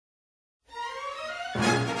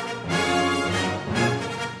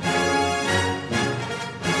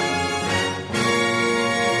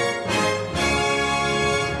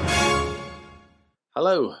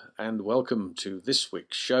Hello and welcome to this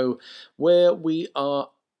week's show where we are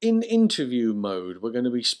in interview mode. We're going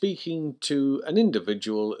to be speaking to an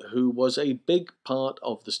individual who was a big part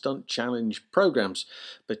of the Stunt Challenge programs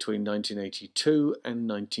between 1982 and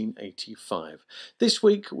 1985. This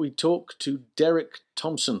week we talk to Derek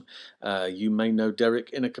Thompson. You may know Derek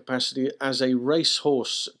in a capacity as a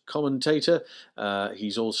racehorse commentator.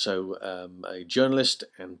 He's also a journalist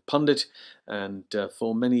and pundit, and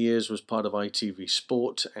for many years was part of ITV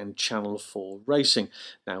Sport and Channel 4 Racing,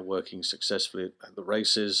 now working successfully at the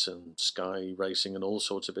races and Sky Racing and all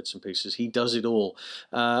sorts of bits and pieces. He does it all.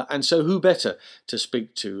 And so who better to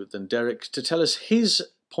speak to than Derek to tell us his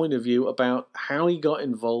point of view about how he got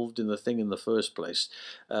involved in the thing in the first place.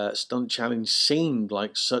 Stunt Challenge seemed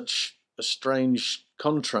like such a strange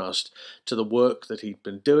contrast to the work that he'd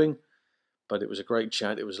been doing, but it was a great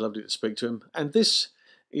chat. It was lovely to speak to him, and this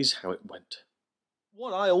is how it went.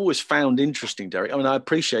 What I always found interesting, Derek, I mean, I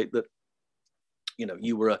appreciate that, you know,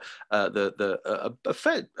 you were a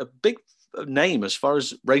big name as far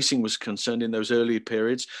as racing was concerned in those earlier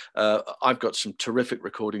periods. I've got some terrific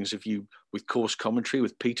recordings of you with course commentary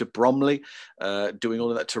with Peter Bromley, doing all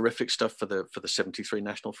of that terrific stuff for the 73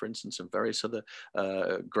 National, for instance, and various other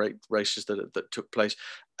great races that took place.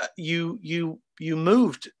 You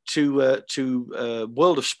moved to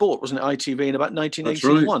World of Sport, wasn't it, ITV, in about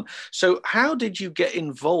 1981? Right. So how did you get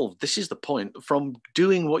involved? This is the point. From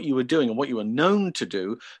doing what you were doing and what you were known to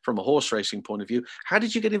do from a horse racing point of view, how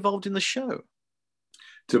did you get involved in the show?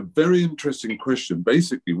 It's a very interesting question.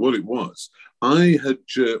 Basically, what it was, I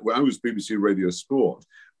was BBC Radio Sport,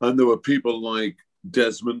 and there were people like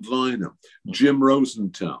Desmond Lynam, Jim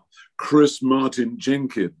Rosenthal, Chris Martin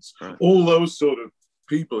Jenkins, right, all those sort of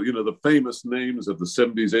people, you know, the famous names of the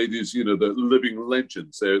 70s, 80s, you know, the living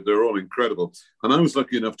legends. They're all incredible. And I was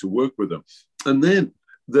lucky enough to work with them. And then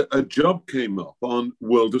a job came up on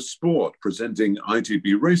World of Sport, presenting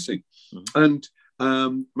ITV Racing. Mm-hmm. And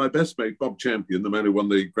my best mate, Bob Champion, the man who won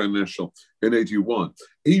the Grand National in 81,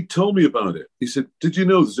 he told me about it. He said, "Did you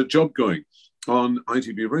know there's a job going on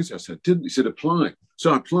ITV Racing?" I said, "Didn't." He said, "Apply."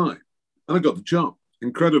 So I applied, and I got the job,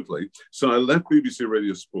 incredibly. So I left BBC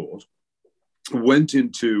Radio Sport, went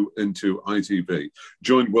into ITV,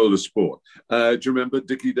 joined World of Sport. Do you remember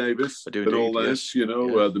Dickie Davis? I do, and all that, yes. You know,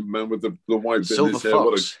 yes. The man with the white bit Silver in his hair.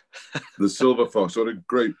 Fox. The Silver Fox, what a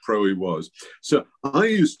great pro he was. So I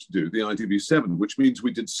used to do the ITV7, which means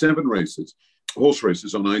we did 7 races, horse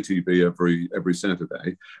races on ITV every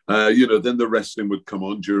Saturday. You know, then the wrestling would come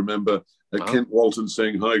on. Do you remember Kent Walton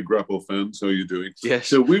saying, "Hi, Grapple fans, how are you doing?" Yes.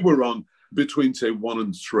 So we were on between, say, 1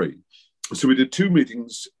 and 3. So we did 2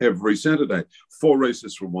 meetings every Saturday, 4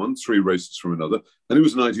 races from one, 3 races from another, and it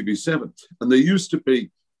was an ITV7. And there used to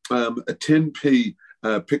be a 10p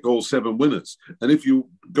pick all 7 winners. And if you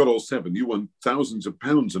got all 7, you won thousands of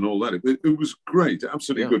pounds and all that. It was great,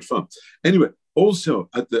 absolutely good fun. Anyway, also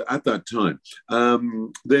at that time,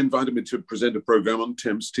 they invited me to present a program on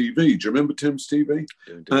Thames TV. Do you remember Thames TV?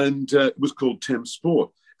 And it was called Thames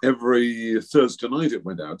Sport. Every Thursday night it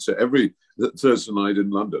went out. So every Thursday night in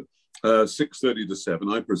London, 6:30 to 7,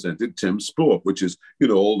 I presented Thames Sport, which is, you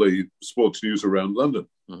know, all the sports news around London.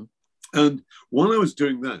 Mm-hmm. And while I was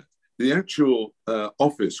doing that, the actual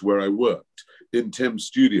office where I worked in Thames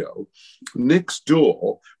Studio, next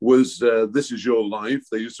door was This Is Your Life.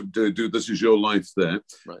 They used to do This Is Your Life there.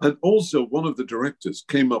 Right. And also one of the directors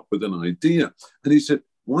came up with an idea, and he said,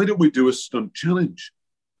 "Why don't we do a stunt challenge?"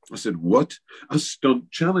 I said, "What? A stunt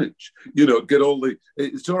challenge? You know, get all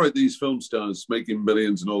it's all right, these film stars making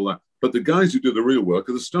millions and all that, but the guys who do the real work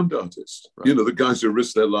are the stunt artists. Right. You know, the guys who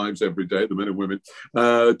risk their lives every day, the men and women,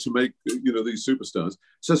 to make, you know, these superstars."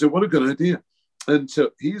 So I said, "What a good idea." And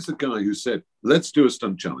so he's the guy who said, "Let's do a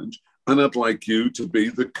stunt challenge, and I'd like you to be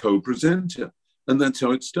the co-presenter." And that's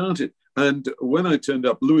how it started. And when I turned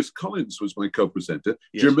up, Lewis Collins was my co-presenter.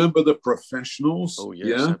 Yes. Do you remember The Professionals? Oh,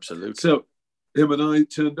 yes, absolutely. So him and I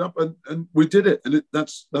turned up, and we did it, and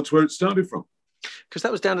that's where it started from. Because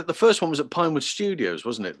that was down at the first one was at Pinewood Studios,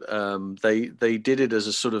 wasn't it? They did it as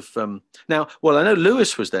a sort of now. Well, I know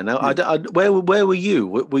Lewis was there. Now, yeah. Where were you?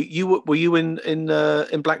 Were you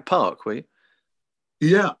in Black Park? Were you?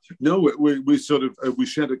 Yeah, no, we sort of we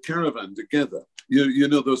shared a caravan together. You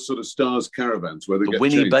know those sort of stars caravans where they get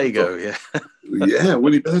Winnebago, yeah. Yeah,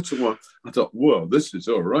 Winnebago. That's the one. I thought, whoa, this is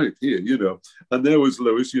all right here, you know. And there was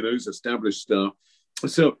Lewis, you know, he's established star.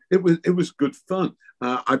 So it was good fun.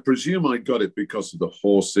 I presume I got it because of the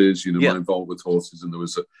horses, you know, my involvement with horses, and there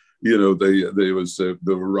was you know,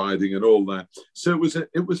 there were riding and all that. So it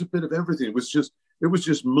was a bit of everything. It was just, it was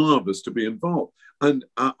just marvelous to be involved. And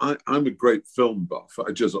I'm a great film buff.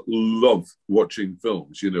 I just love watching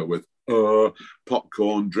films, with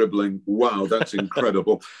popcorn dribbling. Wow, that's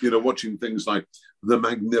incredible. Watching things like The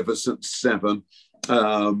Magnificent Seven,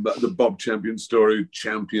 the Bob Champion story,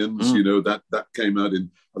 Champions, that came out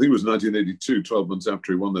in, I think it was 1982, 12 months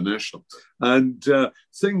after he won the National. And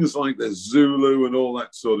things like the Zulu and all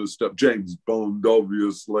that sort of stuff, James Bond,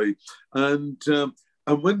 obviously. And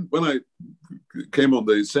when I came on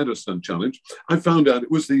the Centre Stunt Challenge, I found out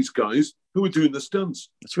it was these guys who were doing the stunts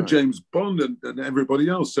for James Bond and everybody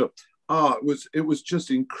else. So it was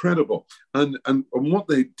just incredible. And what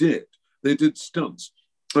they did stunts.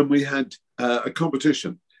 And we had a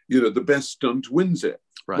competition, the best stunt wins it.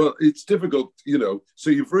 Right. Well, it's difficult,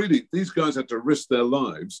 so these guys had to risk their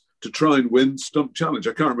lives to try and win Stunt Challenge.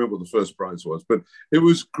 I can't remember what the first prize was, but it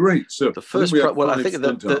was great. So the first I think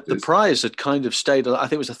the prize had kind of stayed, I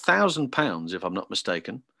think it was £1,000, if I'm not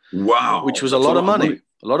mistaken. Wow. Which was a lot of money.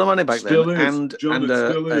 A lot of money back still then. Is.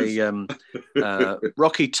 John,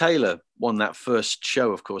 Rocky Taylor won that first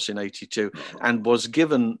show, of course, in '82, and was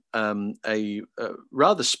given a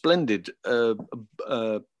rather splendid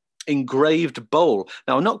engraved bowl.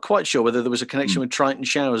 Now, I'm not quite sure whether there was a connection with Triton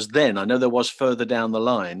Showers then. I know there was further down the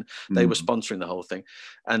line. They were sponsoring the whole thing.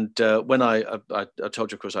 And when I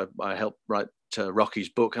told you, of course, I helped write Rocky's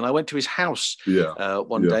book, and I went to his house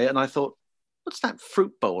one day, and I thought, what's that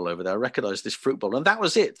fruit bowl over there? I recognised this fruit bowl. And that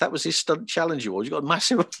was it. That was his Stunt Challenge Award. You got a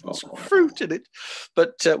massive fruit in it,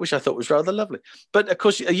 but which I thought was rather lovely. But, of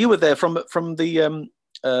course, you were there from the...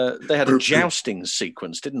 they had a jousting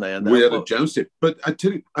sequence, didn't they? And we had a jousting. But I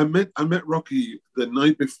tell you, I met Rocky the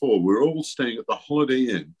night before. We were all staying at the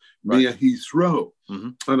Holiday Inn near Heathrow.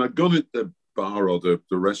 Mm-hmm. And I'd gone at the bar or the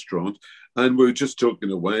restaurant, and we were just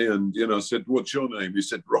talking away. And, I said, what's your name? He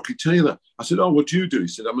said, Rocky Taylor. I said, oh, what do you do? He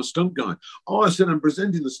said, I'm a stunt guy. Oh, I said, I'm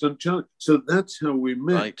presenting the Stunt Challenge. So that's how we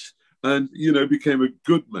met. Right. And, became a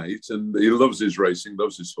good mate. And he loves his racing,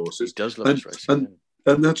 loves his horses. He does love his racing.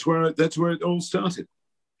 And that's where it all started.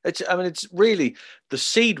 It's really, the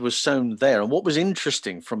seed was sown there. And what was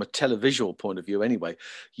interesting from a televisual point of view anyway,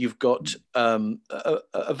 you've got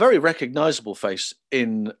a very recognizable face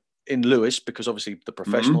in Lewis, because obviously The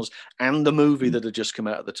Professionals and the movie that had just come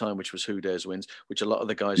out at the time, which was Who Dares Wins, which a lot of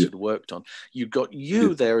the guys had worked on. You've got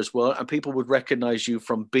you there as well, and people would recognize you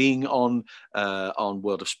from being on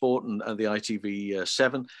World of Sport and the ITV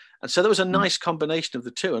 7. And so there was a nice combination of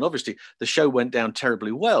the two. And obviously the show went down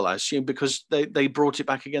terribly well, I assume, because they brought it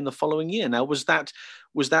back again the following year. Now, was that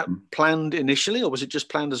planned initially, or was it just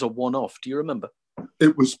planned as a one-off? Do you remember?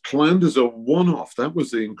 It was planned as a one-off. That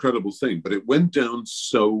was the incredible thing. But it went down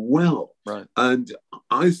so well. Right. And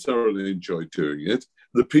I thoroughly enjoyed doing it.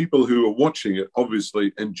 The people who were watching it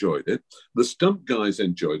obviously enjoyed it. The stunt guys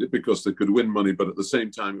enjoyed it because they could win money, but at the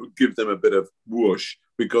same time, it would give them a bit of whoosh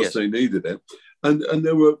because they needed it. And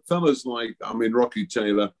there were fellas like, Rocky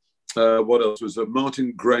Taylor. What else was there?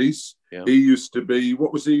 Martin Grace. Yeah. He used to be,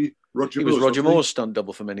 what was he? He was Roger Moore's stunt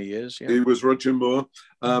double for many years. Yeah. He was Roger Moore.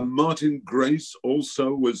 Martin Grace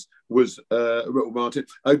also was Martin.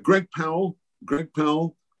 Greg Powell,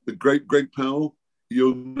 the great Greg Powell.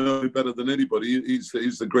 You'll know better than anybody. He's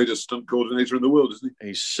the greatest stunt coordinator in the world, isn't he?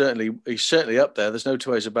 He's certainly up there. There's no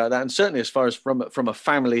two ways about that. And certainly, as far as from a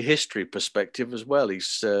family history perspective as well,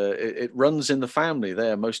 it runs in the family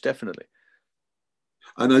there, most definitely.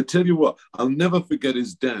 And I tell you what, I'll never forget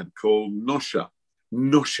his dad, called Nosha,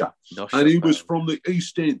 and he was from the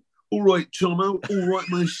East End. All right, Tomo. All right,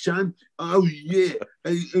 my son. Oh yeah,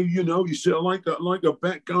 you sort of like a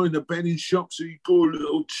bet guy in the betting shop, so you go a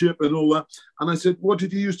little chip and all that. And I said, what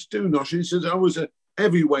did you used to do, Nosha? He says, I was a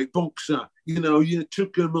heavyweight boxer. You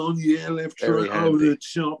took him on, left, right, over the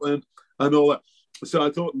top, and all that. So I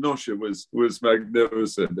thought Nosha was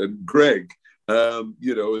magnificent, and Greg. As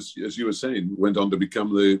you were saying, went on to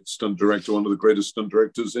become the stunt director, one of the greatest stunt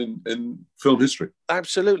directors in film history.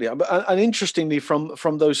 Absolutely. And interestingly,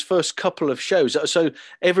 from those first couple of shows, so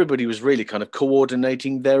everybody was really kind of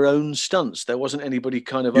coordinating their own stunts. There wasn't anybody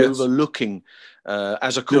kind of overlooking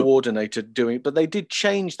as a coordinator doing it, but they did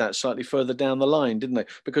change that slightly further down the line, didn't they?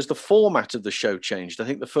 Because the format of the show changed. I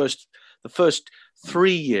think the first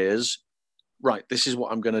 3 years, right, this is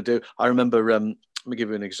what I'm going to do. I remember... Let me give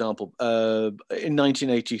you an example. In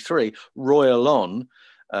 1983, Roy Alon,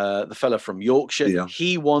 the fella from Yorkshire,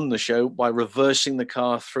 he won the show by reversing the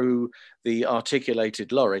car through the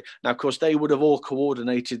articulated lorry. Now, of course, they would have all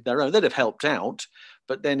coordinated their own. They'd have helped out.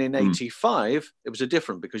 But then in 85, it was a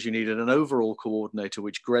different, because you needed an overall coordinator,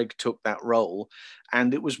 which Greg took that role.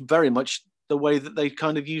 And it was very much the way that they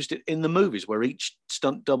kind of used it in the movies, where each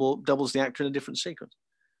stunt doubles the actor in a different sequence.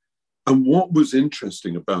 And what was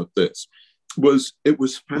interesting about this was it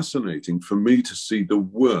was fascinating for me to see the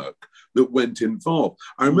work that went involved.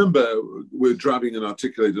 I remember we're driving an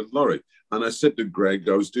articulated lorry, and I said to Greg,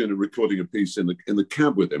 I was doing a recording a piece in the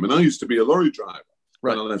cab with him, and I used to be a lorry driver.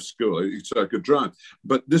 Right. When I left school, so I could drive.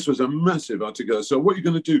 But this was a massive articulated. So what are you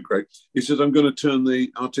going to do, Greg? He says, I'm going to turn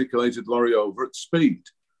the articulated lorry over at speed.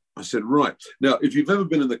 I said, right. Now, if you've ever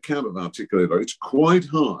been in the cab of articulated lorry, it's quite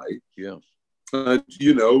high. Yeah.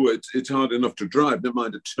 You know, it's hard enough to drive, never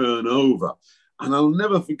mind to turn over. And I'll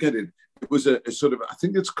never forget it. It was a sort of, I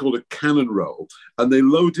think it's called a cannon roll. And they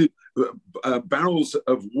loaded barrels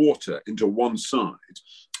of water into one side.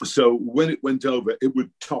 So when it went over, it would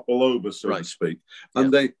topple over, so to speak.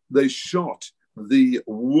 And they shot the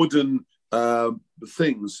wooden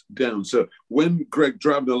things down. So when Greg,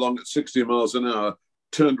 driving along at 60 miles an hour,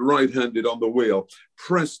 turned right-handed on the wheel,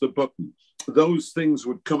 pressed the button, those things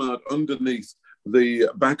would come out underneath the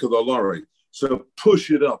back of the lorry. So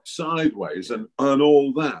push it up sideways and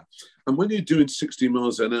all that. And when you're doing 60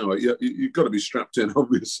 miles an hour, you've got to be strapped in,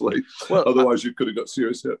 obviously. Well, otherwise, you could have got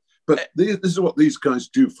serious hurt. But this is what these guys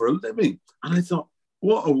do for a living. And I thought,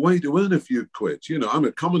 what a way to earn a few quid. You know, I'm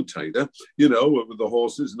a commentator, you know, with the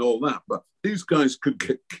horses and all that. But these guys could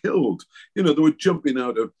get killed. You know, they were jumping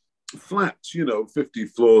out of flats, you know, 50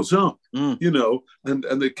 floors up, you know, and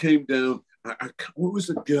they came down. What was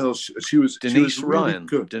the girl? She was Denise Ryan. Really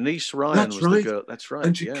good. Denise Ryan was the girl. That's right.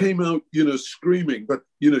 And she came out, you know, screaming, but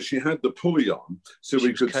you know, she had the pulley on, so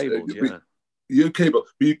we could cabled, you're cable,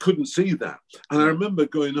 but you couldn't see that. And I remember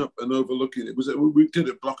going up and overlooking it. We did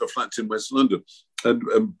a block of flats in West London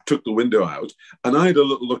and took the window out. And I had a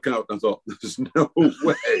little look out and I thought, there's no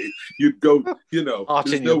way you'd go, you know,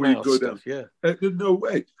 there's no way you'd go down. There's no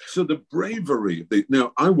way. So the bravery.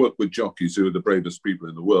 Now, I work with jockeys who are the bravest people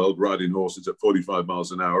in the world, riding horses at 45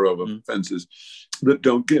 miles an hour over fences that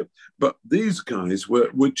don't give. But these guys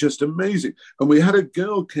were just amazing. And we had a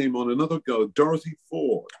girl came on, another girl, Dorothy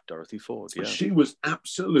Ford. Dorothy Ford, yeah. She was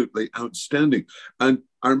absolutely outstanding. And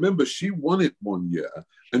I remember she won it one year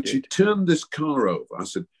and she turned this car over. I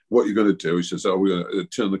said, what are you going to do? He says, oh, we're going to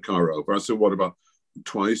turn the car over. I said, what about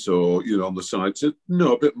twice or, you know, on the side? She said,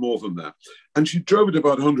 no, a bit more than that. And she drove it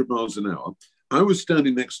about 100 miles an hour. I was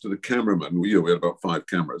standing next to the cameraman. We had about 5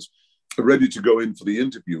 cameras, ready to go in for the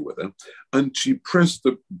interview with her. And she pressed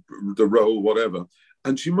the roll, whatever.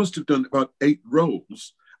 And she must have done about 8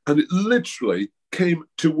 rolls. And it literally came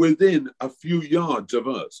to within a few yards of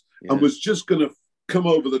us and was just going to come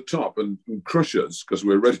over the top and crush us because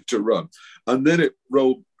we're ready to run. And then it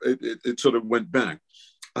rolled, it sort of went back.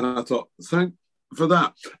 And I thought, thank for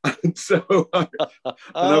that. And so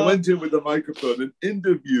I went in with the microphone and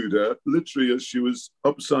interviewed her literally as she was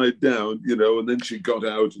upside down, you know, and then she got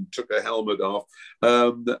out and took her helmet off.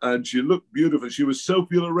 And she looked beautiful. She was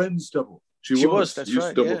Sophie Loren's double. She was. That's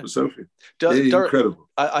right. Double yeah. for Sophie. Incredible.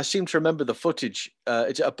 I seem to remember the footage.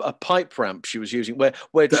 It's a pipe ramp she was using,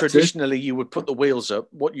 where traditionally you would put the wheels up.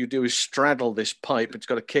 What you do is straddle this pipe. It's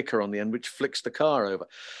got a kicker on the end, which flicks the car over.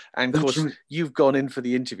 And of course, you've gone in for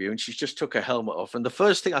the interview, and she's just took her helmet off. And the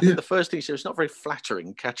first thing she said, it's not very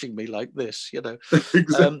flattering catching me like this, you know.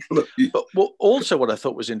 Exactly. But what I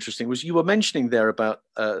thought was interesting was you were mentioning there about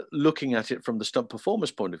looking at it from the stunt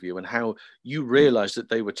performers' point of view and how you realised that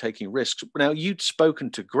they were taking risks. Now, you'd spoken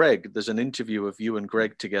to Greg. There's an interview of you and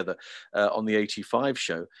Greg together on the 85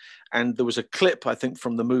 show. And there was a clip, I think,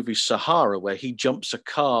 from the movie Sahara where he jumps a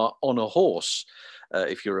car on a horse,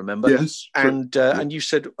 if you remember. Yes. And you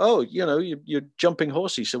said, oh, you know, you're jumping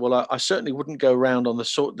horse. He said, well, I certainly wouldn't go around on the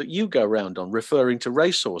sort that you go around on, referring to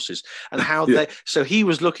race horses and how so he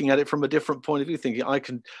was looking at it from a different point of view, thinking I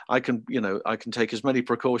can take as many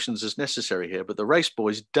precautions as necessary here, but the race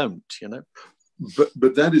boys don't, you know.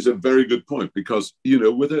 But that is a very good point because, you know,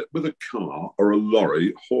 with a car or a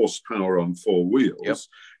lorry, horsepower on 4 wheels,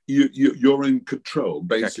 you're in control,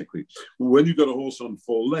 basically. Exactly. When you've got a horse on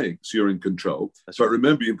 4 legs, you're in control. But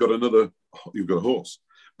remember, you've got a horse.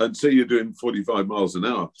 And say you're doing 45 miles an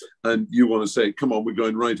hour and you want to say, come on, we're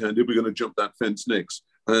going right-handed, we're going to jump that fence next.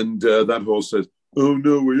 And that horse says, oh,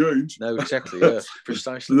 no, we ain't. No, exactly, yeah,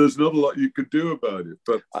 precisely. There's not a lot you could do about it.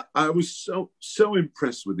 But I was so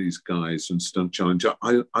impressed with these guys and Stunt Challenge.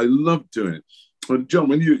 I loved doing it. And John,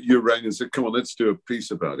 when you rang and said, come on, let's do a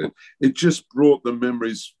piece about it, it just brought the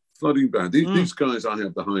memories flooding back. These guys I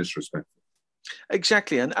have the highest respect for.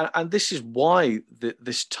 Exactly. And this is why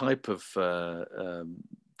this type of...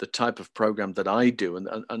 the type of program that I do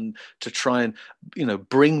and to try and, you know,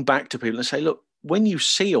 bring back to people and say, look, when you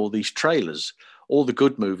see all these trailers, all the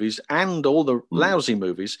good movies and all the lousy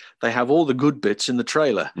movies, they have all the good bits in the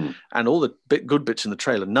trailer. And all the good bits in the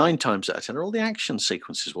trailer, 9 times out of 10, are all the action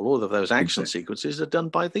sequences. Well, all of those action sequences are done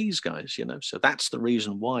by these guys, you know. So that's the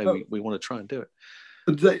reason why we want to try and do it.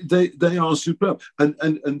 They are superb.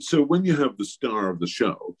 And so when you have the star of the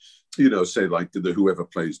show, you know, say like whoever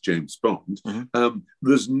plays James Bond,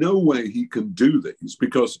 there's no way he can do these,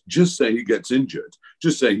 because just say he gets injured,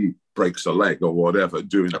 just say he breaks a leg or whatever,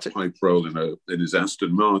 doing a pipe roll in his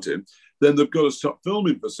Aston Martin, then they've got to stop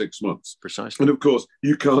filming for 6 months. Precisely. And of course,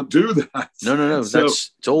 you can't do that. No. So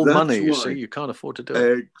it's all money, you see. You can't afford to do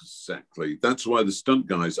it. Exactly. That's why the stunt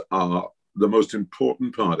guys are the most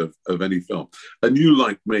important part of any film. And you,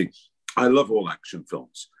 like me, I love all action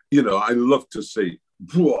films. You know, I love to see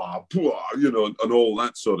blah, blah, you know, and all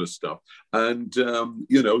that sort of stuff. And,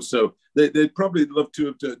 you know, so they'd probably love to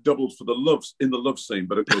have doubled for the love scene,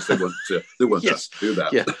 but of course they weren't yes. to do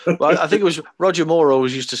that. Yeah. Well, I think it was Roger Moore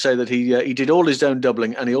always used to say that he did all his own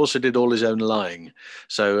doubling and he also did all his own lying.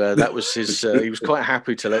 So that was his, he was quite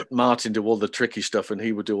happy to let Martin do all the tricky stuff and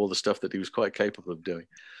he would do all the stuff that he was quite capable of doing.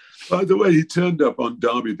 By the way, he turned up on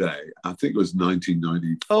Derby Day. I think it was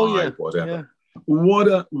 1995, whatever. Yeah. What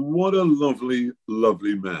a lovely,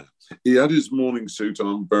 lovely man. He had his morning suit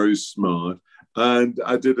on, very smart. And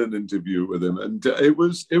I did an interview with him, and it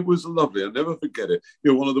was lovely. I'll never forget it.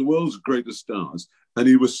 You're one of the world's greatest stars, and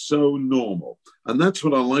he was so normal. And that's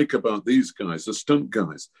what I like about these guys, the stunt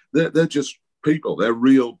guys. They're just people. They're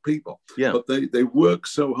real people. Yeah. But they work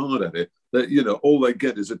so hard at it that, you know, all they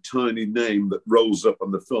get is a tiny name that rolls up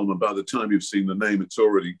on the film, and by the time you've seen the name, it's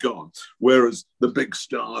already gone. Whereas the big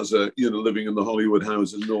stars are, you know, living in the Hollywood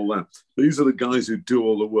houses and all that. These are the guys who do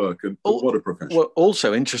all the work, and what a profession. Well,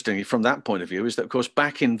 also interestingly, from that point of view, is that, of course,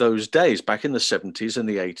 back in those days, back in the 70s and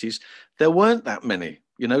the 80s, there weren't that many.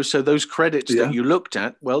 You know, so those credits that you looked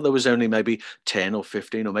at, well, there was only maybe 10 or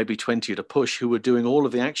 15 or maybe 20 at a push who were doing all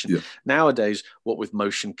of the action. Yeah. Nowadays, what with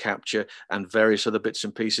motion capture and various other bits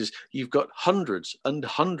and pieces, you've got hundreds and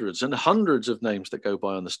hundreds and hundreds of names that go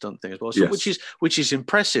by on the stunt thing as well. So which is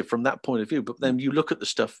impressive from that point of view. But then you look at the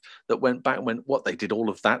stuff that went back when they did all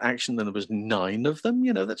of that action, then there was 9 of them.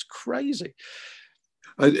 You know, that's crazy.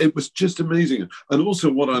 It was just amazing. And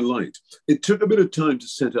also what I liked, it took a bit of time to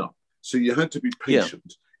set up. So you had to be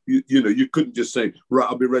patient. Yeah. You know, you couldn't just say, right,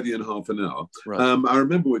 I'll be ready in half an hour. Right. I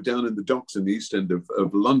remember we're down in the docks in the east end of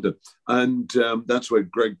London, and that's where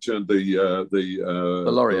Greg turned the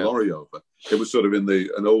lorry over. It was sort of in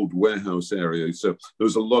an old warehouse area, so there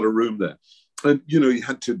was a lot of room there. And, you know, he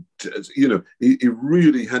had to you know, he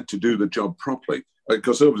really had to do the job properly.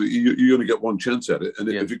 Because obviously you only get one chance at it, and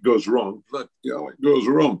if it goes wrong, it goes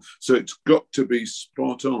wrong. So it's got to be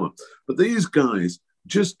spot on. But these guys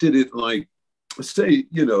just did it like, say,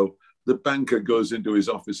 you know, the banker goes into his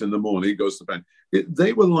office in the morning, he goes to the bank.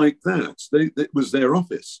 They were like that. It was their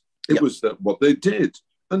office. It was what they did.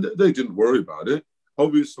 And they didn't worry about it.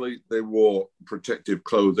 Obviously, they wore protective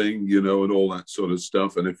clothing, you know, and all that sort of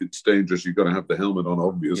stuff. And if it's dangerous, you've got to have the helmet on,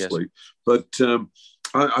 obviously. Yes. But you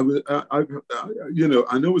know,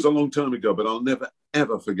 I know it was a long time ago, but I'll never,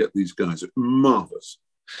 ever forget these guys. Marvelous.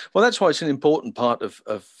 Well, that's why it's an important part of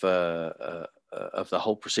the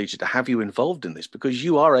whole procedure to have you involved in this, because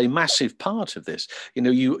you are a massive part of this. You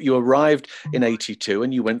know, you arrived in 82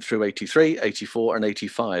 and you went through 83, 84 and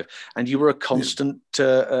 85, and you were a constant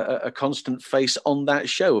face on that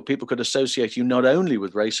show where people could associate you not only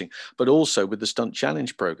with racing but also with the Stunt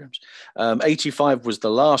Challenge programs. 85 was the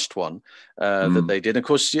last one that they did. Of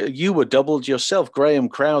course, you were doubled yourself. Graham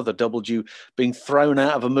Crowther doubled you, being thrown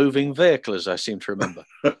out of a moving vehicle, as I seem to remember.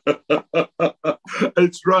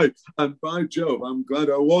 It's right. And by Jove, I'm glad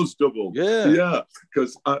I was doubled. Yeah.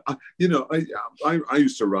 Because I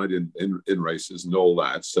used to ride in races and all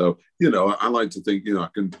that. So, you know, I like to think, you know, I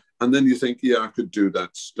can. And then you think, I could do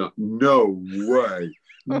that stuff. No way.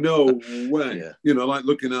 No way. Yeah. You know, like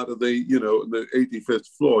looking out of the 85th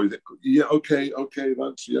floor. You think, okay,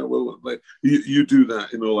 that's, well, you do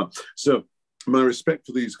that and all that. So my respect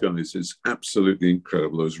for these guys is absolutely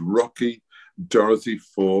incredible. There's Rocky, Dorothy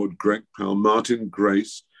Ford, Greg Powell, Martin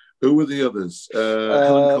Grace. Who were the others?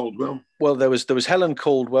 Helen Caldwell. Well, there was Helen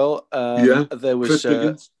Caldwell. There was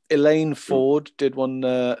Elaine Ford did one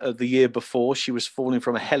the year before. She was falling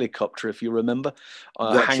from a helicopter, if you remember,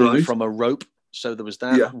 hanging from a rope. So there was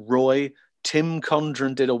that. Yeah. Roy, Tim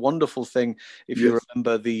Condren did a wonderful thing. If you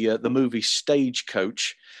remember the movie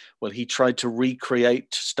Stagecoach, well, he tried to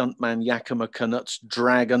recreate stuntman Yakima Canutt's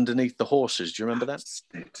drag underneath the horses. Do you remember that?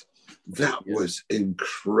 That was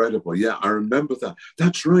incredible. Yeah, I remember that.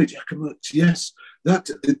 That's right. Yakima. Yes,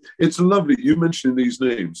 it's lovely. You mentioning these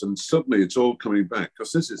names, and suddenly it's all coming back,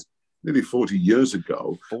 because this is nearly 40 years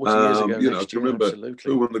ago. 40 years ago You know, next to year, remember absolutely.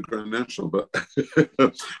 who won the Grand National, but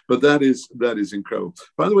but that is incredible.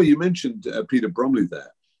 By the way, you mentioned Peter Bromley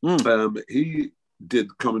there. He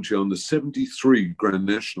did commentary on the '73 Grand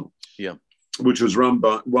National, which was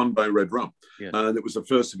won by Red Rum, and it was the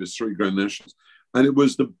first of his 3 Grand Nationals. And it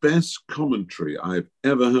was the best commentary I've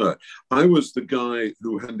ever heard. I was the guy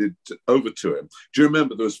who handed over to him. Do you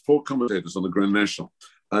remember there was 4 commentators on the Grand National?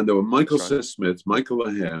 And there were Michael Smith, Michael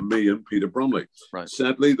Lahair, me, and Peter Bromley.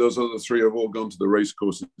 Sadly, those other 3 have all gone to the race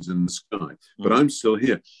courses in the sky. But I'm still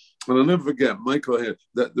here. And I'll never forget, Michael Lahair,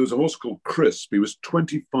 that there was a horse called Crisp. He was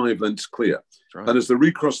 25 lengths clear. And as they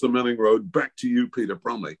recrossed the Melling Road, back to you, Peter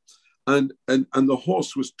Bromley. And the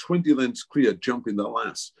horse was 20 lengths clear, jumping the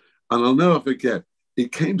last. And I'll never forget, he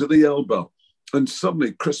came to the elbow, and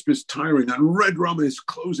suddenly Crisp is tiring, and Red Rum is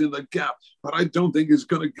closing the gap, but I don't think he's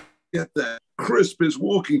going to get there. Crisp is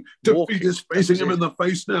walking. Defeat is facing him in the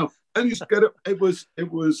face now, and he's got it. It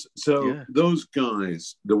was so. Those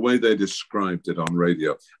guys, the way they described it on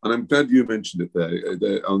radio, and I'm glad you mentioned it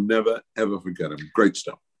there. I'll never ever forget him. Great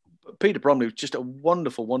stuff. Peter Bromley was just a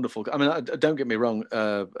wonderful, wonderful. I mean, don't get me wrong.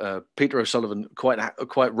 Peter O'Sullivan,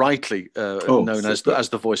 quite rightly known as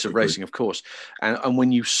the voice of racing, of course. And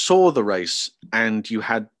when you saw the race and you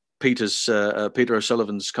had Peter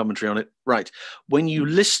O'Sullivan's commentary on it, right? When you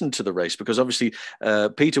listened to the race, because obviously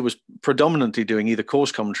Peter was predominantly doing either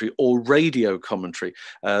course commentary or radio commentary.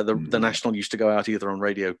 The National used to go out either on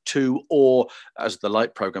Radio 2 or as the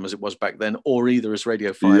light program as it was back then, or either as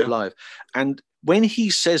Radio 5 Live. And when he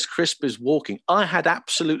says Crisp is walking, I had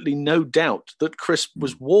absolutely no doubt that Crisp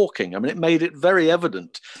was walking. I mean, it made it very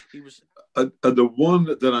evident. He was. The one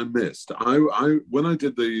that I missed, when I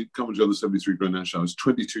did the commentary on the '73 Grand National, I was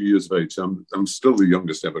 22 years of age. I'm still the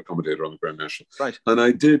youngest ever commentator on the Grand National. Right. And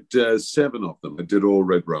I did 7 of them. I did all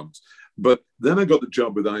Red Rums. But then I got the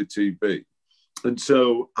job with ITV. And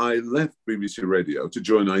so I left BBC Radio to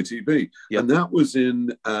join ITV. And that was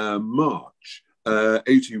in March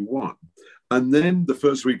 81. And then the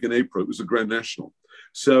first week in April, it was the Grand National.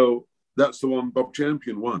 So that's the one Bob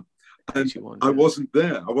Champion won. And I wasn't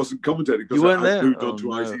there. I wasn't commentating because I moved on to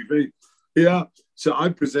ITV. Yeah. So I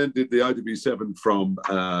presented the ITV7 from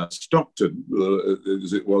Stockton,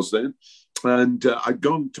 as it was then. And I'd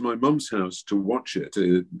gone to my mum's house to watch it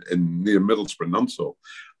near Middlesbrough, Nunsall.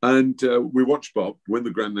 And we watched Bob win the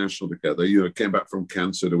Grand National together. You know, came back from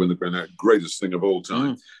cancer to win the Grand National. Greatest thing of all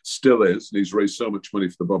time. Still is. And he's raised so much money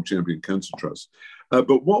for the Bob Champion Cancer Trust.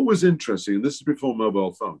 But what was interesting, and this is before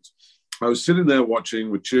mobile phones, I was sitting there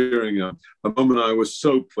watching, we're cheering up. And Mum and I were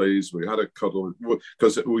so pleased. We had a cuddle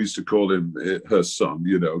because we used to call him her son,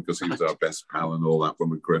 you know, because he was our best pal and all that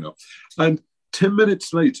when we were growing up. And 10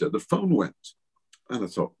 minutes later, the phone went. And I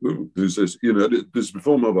thought, ooh, who's this? You know, this is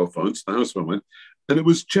before mobile phones. The house phone went. And it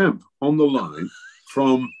was Champ on the line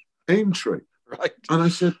from Aintree. Right. And I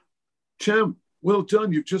said, Champ, well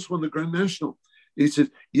done. You've just won the Grand National. He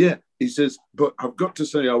said, yeah. He says, but I've got to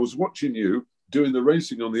say, I was watching you doing the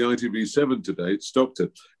racing on the ITV7 today at Stockton.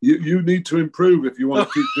 You need to improve if you want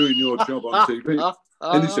to keep doing your job on TV.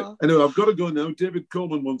 And he said, anyway, I've got to go now. David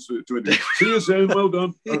Coleman wants to interview. See you soon. Well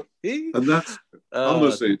done. And that's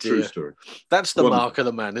honestly a true story. That's the mark of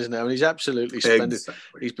the man, isn't it? I mean, he's absolutely splendid.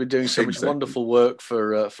 Exactly. He's been doing so much wonderful work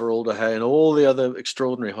for Alder Hay and all the other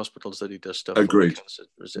extraordinary hospitals that he does stuff for. Agreed.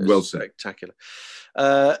 Well said. Spectacular.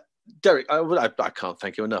 Derek, I can't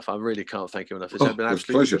thank you enough. I really can't thank you enough. It's been an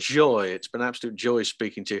absolute joy. It's been an absolute joy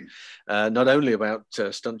speaking to you, not only about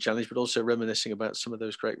Stunt Challenge, but also reminiscing about some of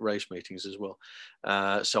those great race meetings as well.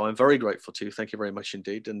 So I'm very grateful to you. Thank you very much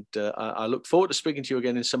indeed. And I look forward to speaking to you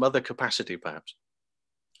again in some other capacity, perhaps.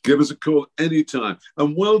 Give us a call anytime.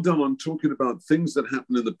 And well done on talking about things that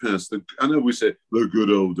happened in the past. I know we say the good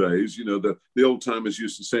old days, you know, the old timers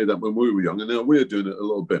used to say that when we were young, and now we're doing it a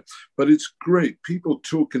little bit. But it's great. People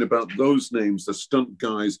talking about those names, the stunt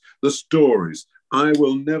guys, the stories. I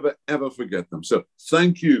will never, ever forget them. So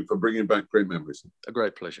thank you for bringing back great memories. A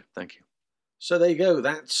great pleasure. Thank you. So there you go.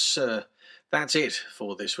 That's it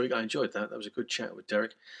for this week. I enjoyed that. That was a good chat with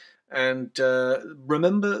Derek. And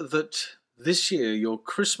remember that this year, your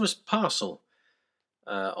Christmas parcel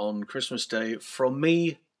on Christmas Day from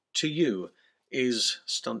me to you is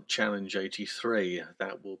Stunt Challenge 83.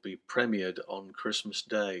 That will be premiered on Christmas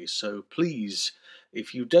Day. So please,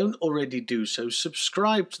 if you don't already do so,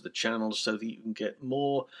 subscribe to the channel so that you can get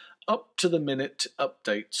more up-to-the-minute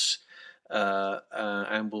updates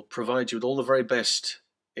and we'll provide you with all the very best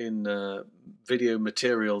in video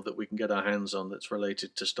material that we can get our hands on that's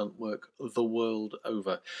related to stunt work the world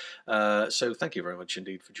over. So thank you very much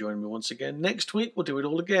indeed for joining me once again. Next week we'll do it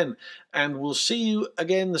all again, and we'll see you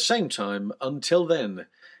again the same time. Until then,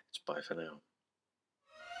 Bye for now.